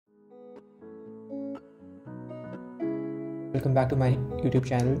welcome back to my YouTube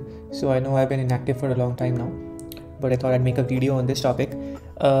channel. So I know I've been inactive for a long time now, but I thought I'd make a video on this topic.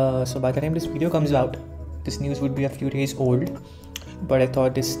 So by the time this video comes out, this news would be a few days old, but I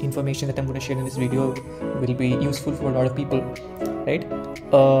thought this information that I'm going to share in this video will be useful for a lot of people, right?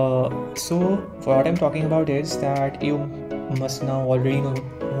 So what I'm talking about is that you must now already know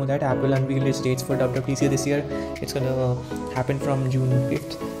that Apple unveiled its dates for WWDC this year. It's gonna happen from June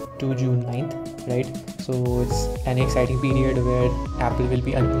 5th to June 9th, right? So it's an exciting period where Apple will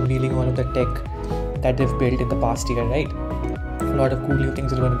be unveiling all of the tech that they've built in the past year, right? A lot of cool new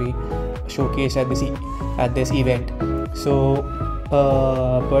things are going to be showcased at this event. So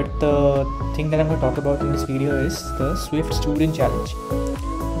but the thing that I'm going to talk about in this video is the Swift Student Challenge,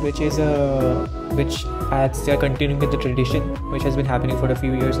 which as they are continuing with the tradition which has been happening for a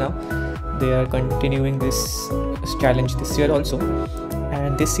few years now. They are continuing this challenge this year also,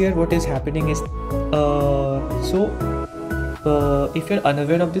 and this year what is happening is if you're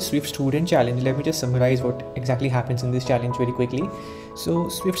unaware of the Swift Student Challenge, let me just summarize what exactly happens in this challenge very quickly. So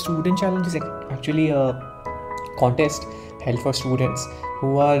Swift Student Challenge is actually a contest held for students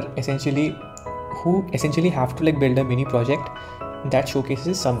who essentially have to build a mini project that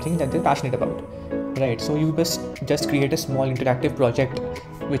showcases something that they're passionate about, right? So you must just create a small interactive project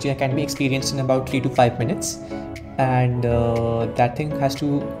which can be experienced in about 3 to 5 minutes, and that thing has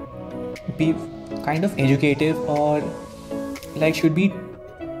to be kind of educative or should be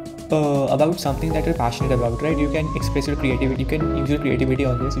about something that you're passionate about, right? You can express your creativity, you can use your creativity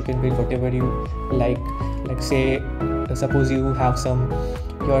on this, you can build whatever you like say suppose you're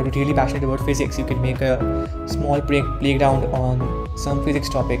really passionate about physics, you can make a small playground on some physics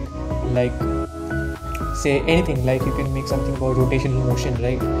topic, say anything, you can make something about rotational motion,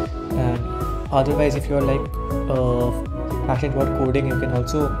 right? And otherwise, if you're passionate about coding, you can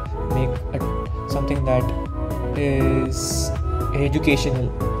also make something that is educational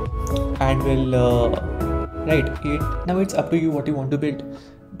and will now it's up to you what you want to build.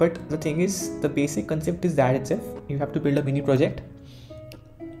 But the thing is, the basic concept is that itself. You have to build a mini project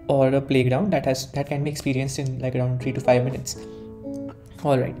or a playground that can be experienced in around 3 to 5 minutes.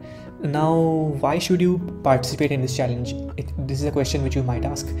 All right, now why should you participate in this challenge? This is a question which you might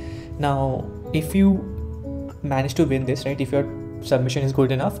ask. Now if you manage to win this, right, if your submission is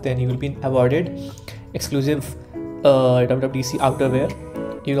good enough, then you will be awarded exclusive WWDC outerwear.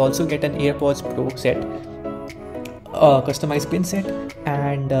 You'll also get an AirPods Pro set, a customized pin set,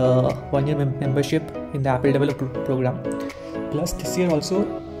 and 1 year membership in the Apple Developer Program. Plus this year also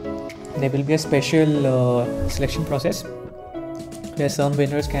there will be a special selection process where some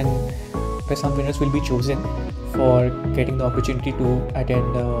winners will be chosen for getting the opportunity to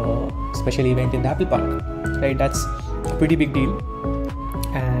attend a special event in the Apple Park, right? That's a pretty big deal,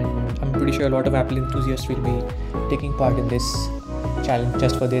 and I'm pretty sure a lot of Apple enthusiasts will be taking part in this challenge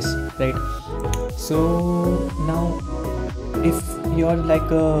just for this, right? So now if you're a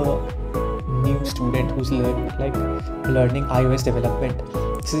new student who's learning iOS development,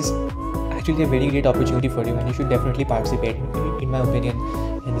 this is actually a very great opportunity for you, and you should definitely participate, in my opinion,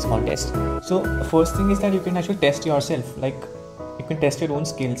 in this contest. So first thing is that you can actually test yourself, you can test your own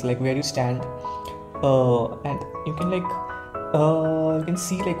skills, where you stand, and you can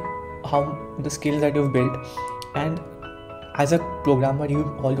see how the skills that you've built. And as a programmer, you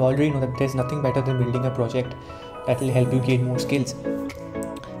already know that there's nothing better than building a project that will help you gain more skills.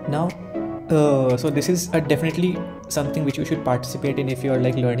 Now so this is definitely something which you should participate in if you're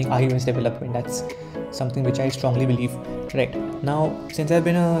learning iOS development. That's something which I strongly believe. Right now, since I've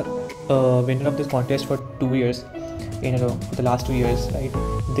been a winner of this contest for 2 years in a row, for the last 2 years, right,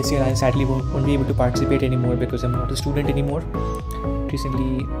 this year I sadly won't be able to participate anymore because I'm not a student anymore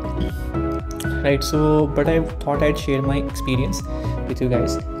recently, right? So but I thought I'd share my experience with you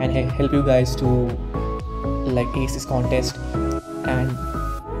guys and help you guys to ace this contest and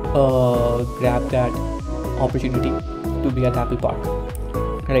grab that opportunity to be at Apple Park,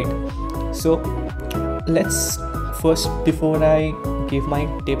 right? So let's first, before I give my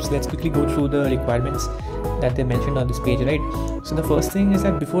tips, let's quickly go through the requirements that they mentioned on this page, right? So the first thing is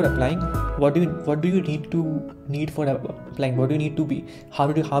that before applying, what do you need for applying? What do you need to be?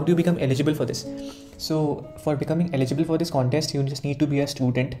 How do you become eligible for this? So for becoming eligible for this contest, you just need to be a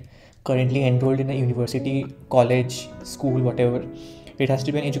student currently enrolled in a university, college, school, whatever. It has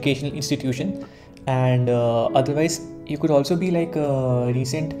to be an educational institution, and otherwise you could also be a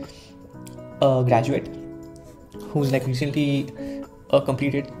recent graduate who's recently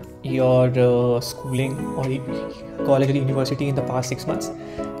completed your schooling or college or university in the past 6 months,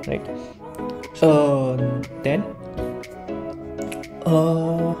 right? Then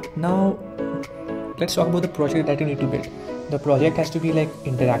now let's talk about the project that you need to build. The project has to be like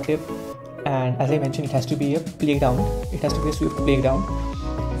interactive, and as I mentioned, it has to be a playground. It has to be a Swift playground,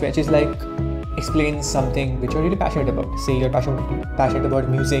 which is like explains something which you're really passionate about. Say you're passionate about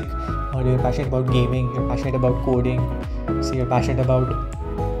music, or you're passionate about gaming, you're passionate about coding, say you're passionate about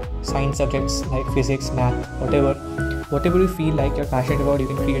science subjects like physics, math, whatever you feel like you're passionate about, you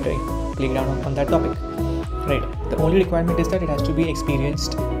can create a playground on that topic, right? The only requirement is that it has to be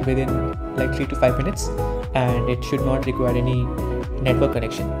experienced within like 3 to 5 minutes, and it should not require any network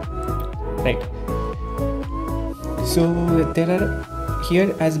connection, right? So there are,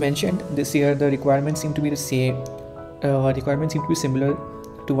 here as mentioned, this year the requirements seem to be the same. Requirements seem to be similar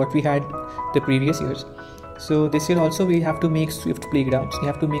to what we had the previous years. So this year also we have to make Swift playgrounds. You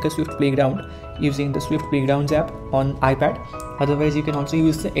have to make a Swift playground using the Swift Playgrounds app on iPad. Otherwise you can also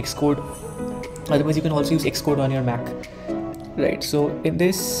use the Xcode. Otherwise you can also use Xcode on your Mac, right? So in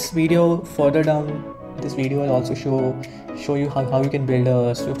this video, further down this video, I'll also show you how you can build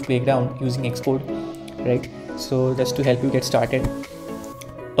a Swift playground using Xcode, right? So just to help you get started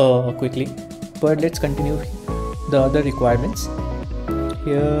quickly. But let's continue the other requirements.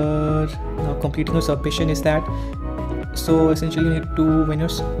 Here now, completing your submission is that, so essentially you need to, when you're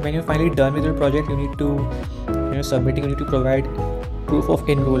finally done with your project, you need to, when you're submitting, you need to provide proof of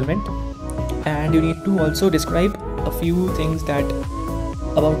enrollment, and you need to also describe a few things that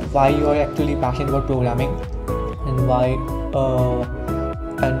about why you are actually passionate about programming, and why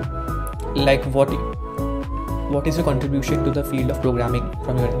and like what is your contribution to the field of programming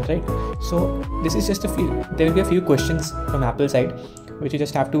from your end, right? So this is just a few, there will be a few questions from Apple side which you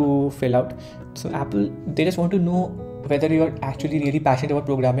just have to fill out. So Apple, they just want to know whether you're actually really passionate about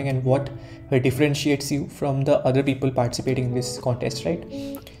programming and what differentiates you from the other people participating in this contest, right?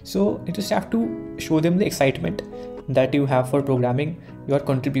 So you just have to show them the excitement that you have for programming, your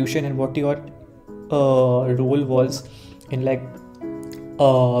contribution, and what your role was in like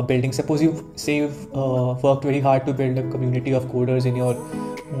building. Suppose you've worked very hard to build a community of coders in your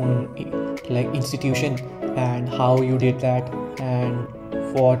own like institution, and how you did that, and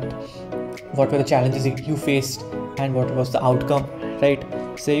what were the challenges you faced, and what was the outcome, right?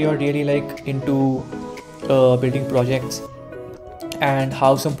 Say you're really like into building projects, and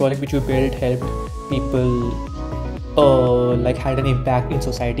how some project which you built helped people like had an impact in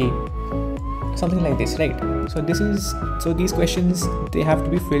society, something like this, right? So these questions, they have to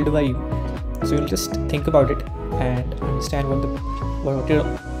be filled by you. So you'll just think about it and understand what you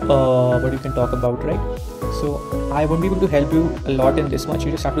can talk about, right? So I won't be able to help you a lot in this much.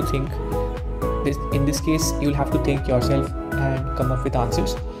 You just have to think. In this case, you'll have to think yourself and come up with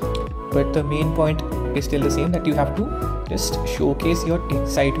answers. But the main point is still the same, that you have to just showcase your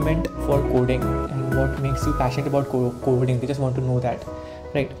excitement for coding and what makes you passionate about coding. They just want to know that,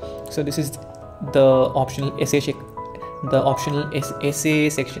 right? So this is the optional essay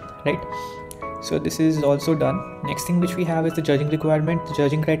section, right? So this is also done. Next thing which we have is the judging requirement. The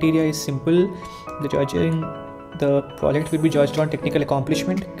judging criteria is simple. The project will be judged on technical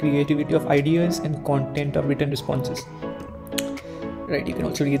accomplishment, creativity of ideas, and content of written responses. Right, you can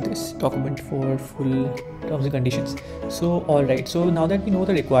also read this document for full terms and conditions. So alright, so now that we know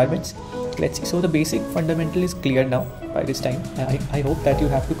the requirements, let's see. So the basic fundamental is clear now by this time. I hope that you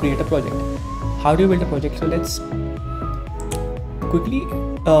have to create a project. How do you build a project? So let's quickly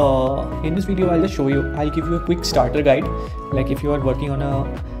in this video I'll give you a quick starter guide. Like if you are working on a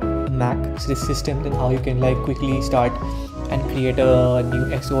Mac system, then how you can like quickly start and create a new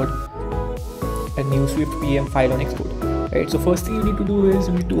Xcode, a new swiftpm file on Xcode, right? So first thing you need to do is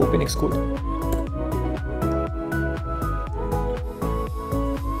you need to open Xcode.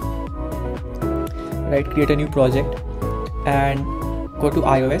 Right, create a new project and go to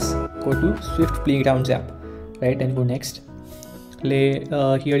iOS, go to Swift Playgrounds app, right, and go next. Here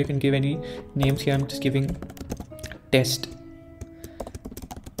you can give any names. Here I'm just giving test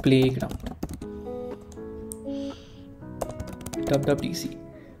playground WWDC,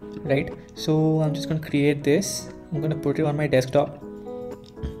 right? So I'm just going to create this. I'm going to put it on my desktop.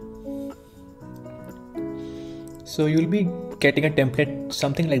 So you'll be getting a template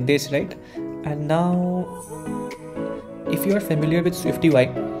something like this, right? And now if you are familiar with SwiftUI,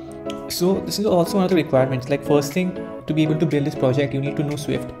 so this is also one of the requirements. Like first thing, to be able to build this project, you need to know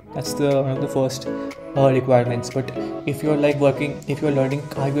Swift. That's one of the first requirements. But if you're like if you're learning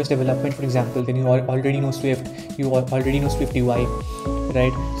iOS development, for example, then you already know Swift, you already know SwiftUI,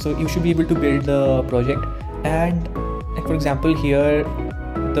 right? So you should be able to build the project. And like for example, here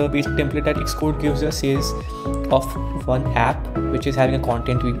the basic template that Xcode gives us is of one app which is having a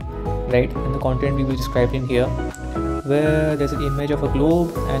content view, right? And the content view is described in here. where there's an image of a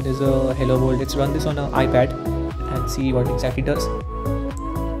globe and there's a hello world. Let's run this on an iPad and see what exactly does.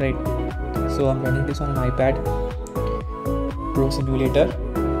 Right, so I'm running this on an iPad Pro simulator.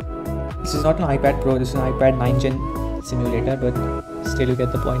 This is not an iPad Pro, this is an iPad 9 Gen simulator, but still you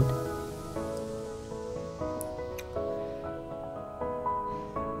get the point.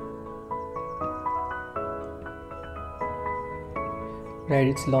 Right,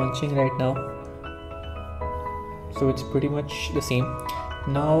 it's launching right now, so it's pretty much the same.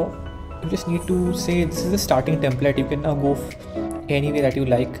 Now you just need to say this is the starting template. You can now go any way that you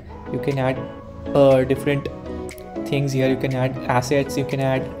like. You can add different things here. You can add assets, you could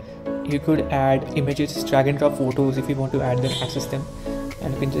add images, drag and drop photos if you want to add them, access them,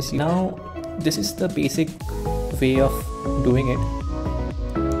 and you can just now this is the basic way of doing it.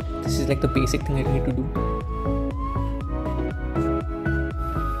 This is like the basic thing that you need to do.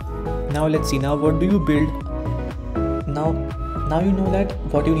 Now let's see, now what do you build? Now you know that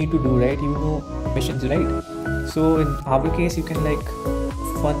what you need to do, right? You know missions, right? So in our case, you can like,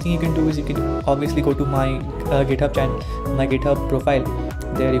 one thing you can do is you can obviously go to my GitHub channel, my GitHub profile.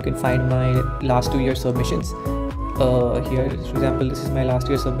 There you can find my last 2 year submissions. Here, for example, this is my last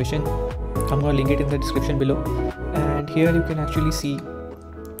year submission. I'm gonna link it in the description below. And here you can actually see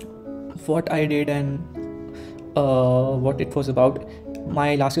what I did and what it was about.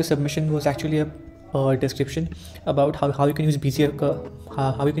 My last year submission was actually a description about how you can use Bezier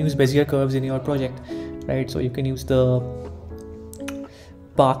curves in your project, right? So you can use the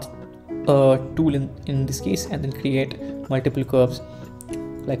path tool in this case, and then create multiple curves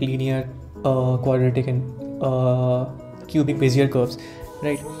like linear, quadratic, and cubic Bezier curves,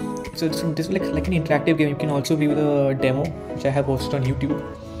 right? So this is like an interactive game. You can also view the demo which I have posted on YouTube.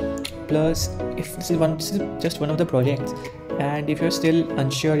 Plus, if this is just one of the projects, and if you're still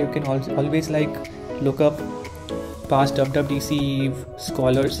unsure, you can always like look up past WWDC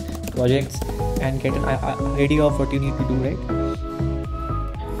scholars projects and get an idea of what you need to do, right?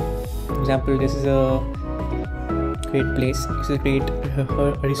 For example, this is a great place. This is a great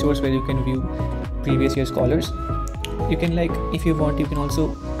resource where you can view previous year scholars. You can, like, if you want, you can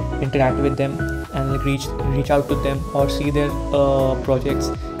also interact with them and like reach out to them or see their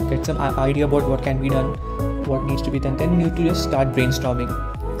projects, get some idea about what can be done, what needs to be done. Then you need to just start brainstorming,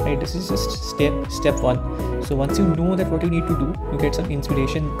 right? This is just step one. So once you know that what you need to do, you get some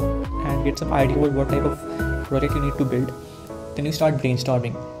inspiration and get some idea about what type of project you need to build. Then you start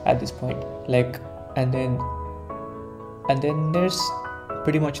brainstorming at this point, like, and then there's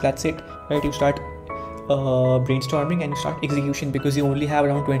pretty much that's it, right? You start brainstorming and you start execution, because you only have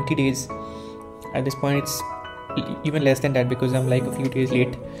around 20 days at this point. It's even less than that because I'm like a few days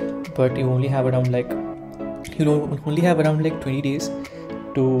late, but you only have around like 20 days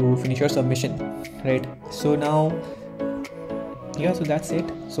to finish your submission, right? So now, yeah, so that's it.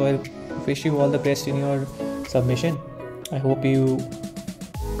 So I wish you all the best in your submission. I hoping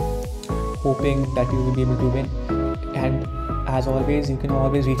that you will be able to win. And as always, you can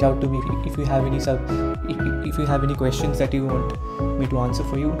always reach out to me if you have any questions that you want me to answer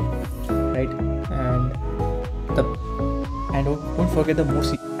for you, right? And don't forget the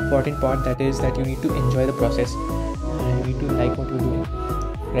most important part, that is that you need to enjoy the process and you need to like what you're doing,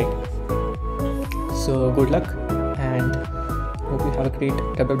 right? So good luck and hope you have a great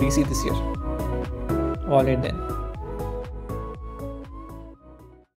WWDC this year. All right then.